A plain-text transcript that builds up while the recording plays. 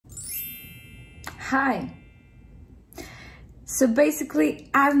Hi. So basically,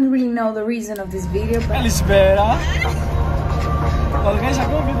 I don't really know the reason of this video, but... Καλησπέρα. Θα το κάνεις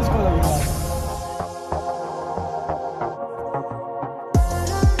ακόμα πιο δύσκολο για μας.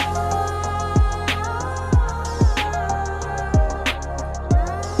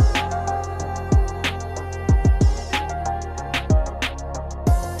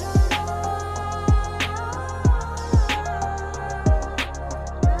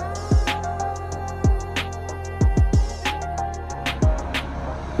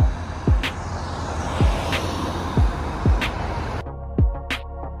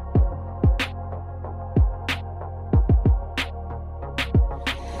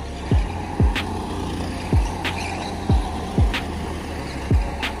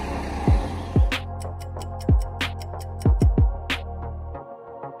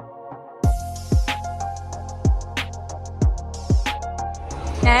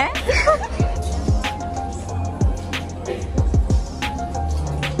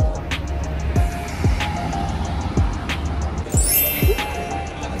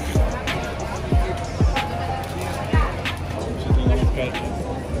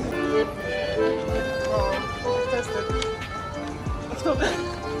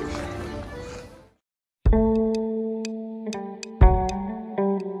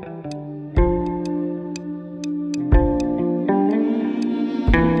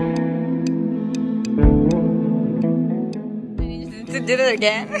 Did it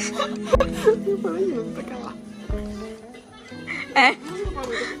again.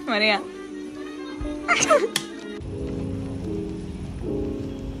 Maria.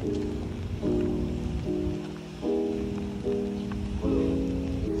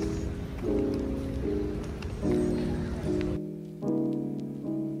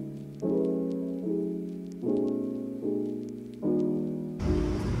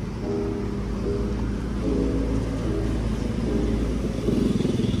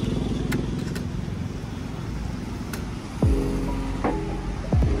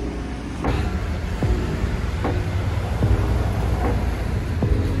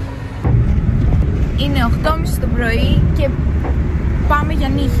 Είναι 8:30 το πρωί και πάμε για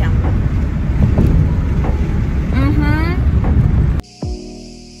νύχια.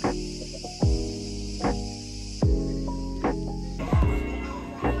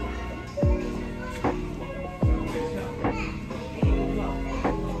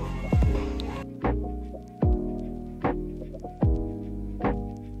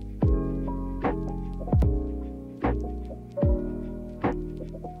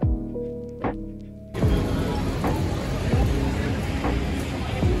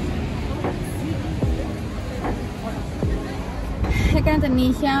 Έκανα τα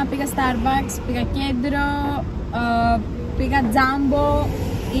νύχια, πήγα Starbucks, πήγα κέντρο, πήγα Jumbo.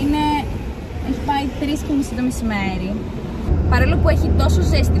 Έχει πάει 3:30 το μεσημέρι. Παρόλο που έχει τόσο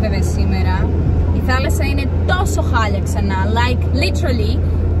ζέστη βέβαια σήμερα, η θάλασσα είναι τόσο χάλια ξανά. Like literally,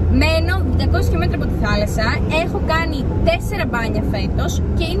 μένω 200 χιλιόμετρα από τη θάλασσα, έχω κάνει 4 μπάνια φέτος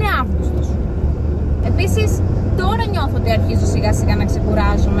και είναι Αύγουστος. Επίσης, τώρα νιώθω ότι αρχίζω σιγά σιγά να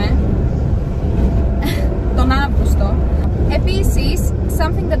ξεκουράζομαι. Τον Αύγουστο. Επίσης,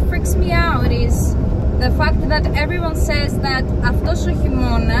 something that freaks me out is the fact that everyone says that αυτός ο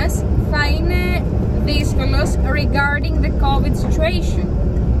χειμώνας θα είναι δύσκολος regarding the COVID situation.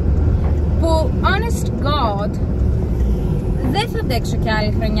 Που, honest God, δεν θα αντέξω κι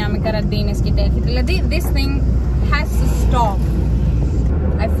άλλη χρονιά με καραντίνες και τέτοια. Δηλαδή, this thing has to stop.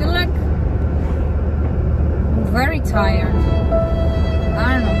 I feel like I'm very tired. I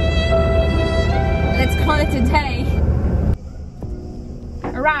don't know. Let's call it a day.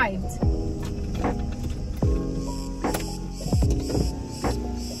 Arrived.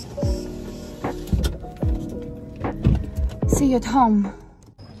 See you at home.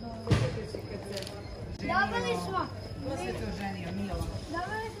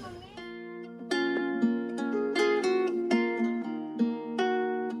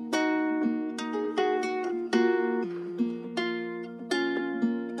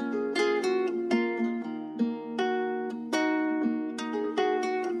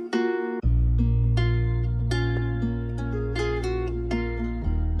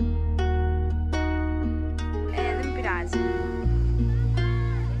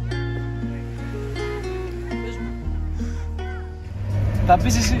 Θα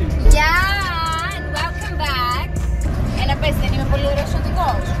πεις εσύ. Yeah, and welcome back. Έλα πες, δεν είμαι πολύ ωραίος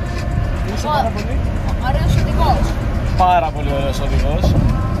οδηγός? Είσαι πάρα πολύ. Ωραίος οδηγός. Πάρα πολύ ωραίος οδηγός.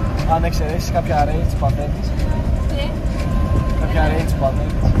 Αν εξαιρέσεις κάποια range που παθαίνεις. Τι? Κάποια range που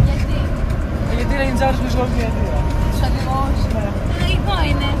παθαίνεις. Γιατί? Γιατί είναι ιντσάρις που είσαι όλη την αιτία. Είσαι οδηγός. Ναι. Εδώ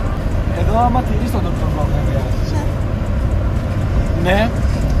είναι. Εδώ Εδώ άμα τηρείς τον τρόπο που δεν χρειάζεσαι. Ναι,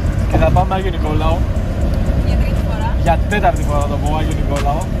 και θα πάμε Άγιο Νικόλαο. Για τρίτη φορά. Για τέταρτη φορά θα το πω Άγιο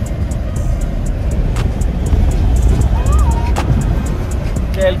Νικόλαο.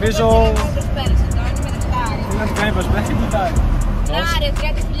 Και ελπίζω... Είναι ότι κάνει προσπέρασε, κοιτάει. Άρε,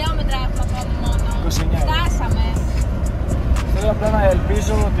 30 χιλιόμετρα έχουμε ακόμη μόνο. 29. Φτάσαμε. Θέλω απλά να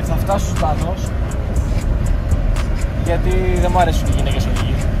ελπίζω ότι θα φτάσω στο Τάνος. Γιατί δεν μου αρέσουν οι γυναίκες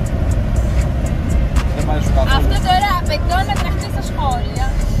οδηγοί. Δεν μου αρέσουν καθόλου. Αυτό τώρα απαιτώ να γραφτεί στα σχόλια.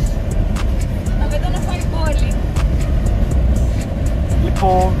 Απαιτώ να φάει πόλη.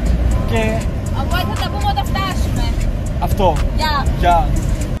 Λοιπόν, και... Οπότε θα τα πούμε όταν φτάσουμε. αυτό. Γεια. Γεια.